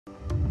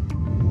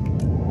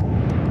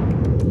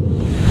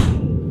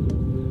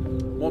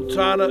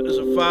Montana is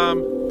a farm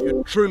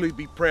you'd truly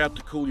be proud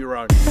to call your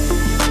own.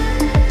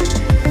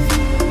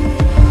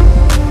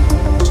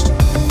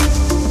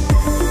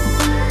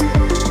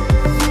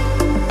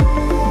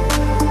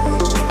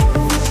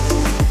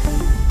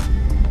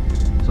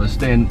 So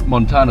Stan,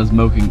 Montana's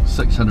milking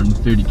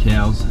 630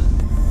 cows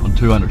on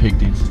 200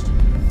 hectares.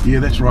 Yeah,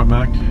 that's right,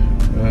 Mark.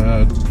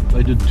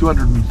 They did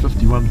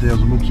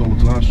 251,000 milk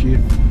solids last year,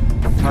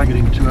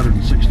 targeting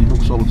 260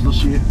 milk solids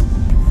this year.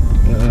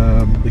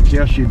 The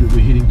cow shed that we're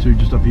heading to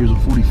just up here is a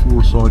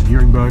 44-side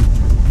herringbone,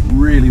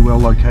 really well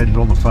located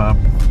on the farm.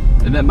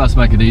 And that must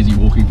make it easy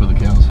walking for the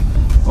cows.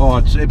 Oh,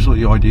 it's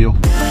absolutely ideal.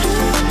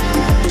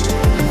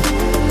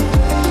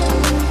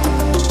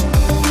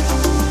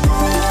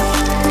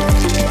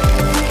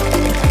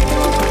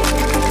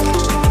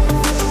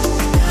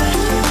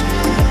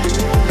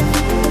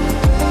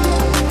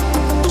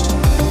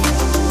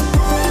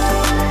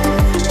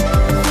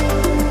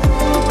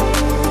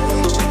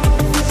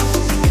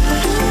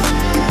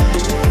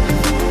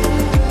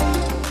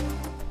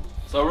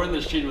 So we're in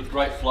this shed with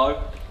great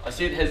flow. I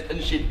see it has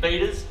in-shed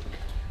feeders.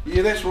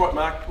 Yeah, that's right,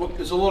 Mark. Look,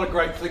 there's a lot of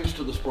great things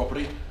to this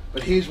property,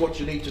 but here's what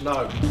you need to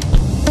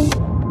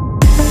know.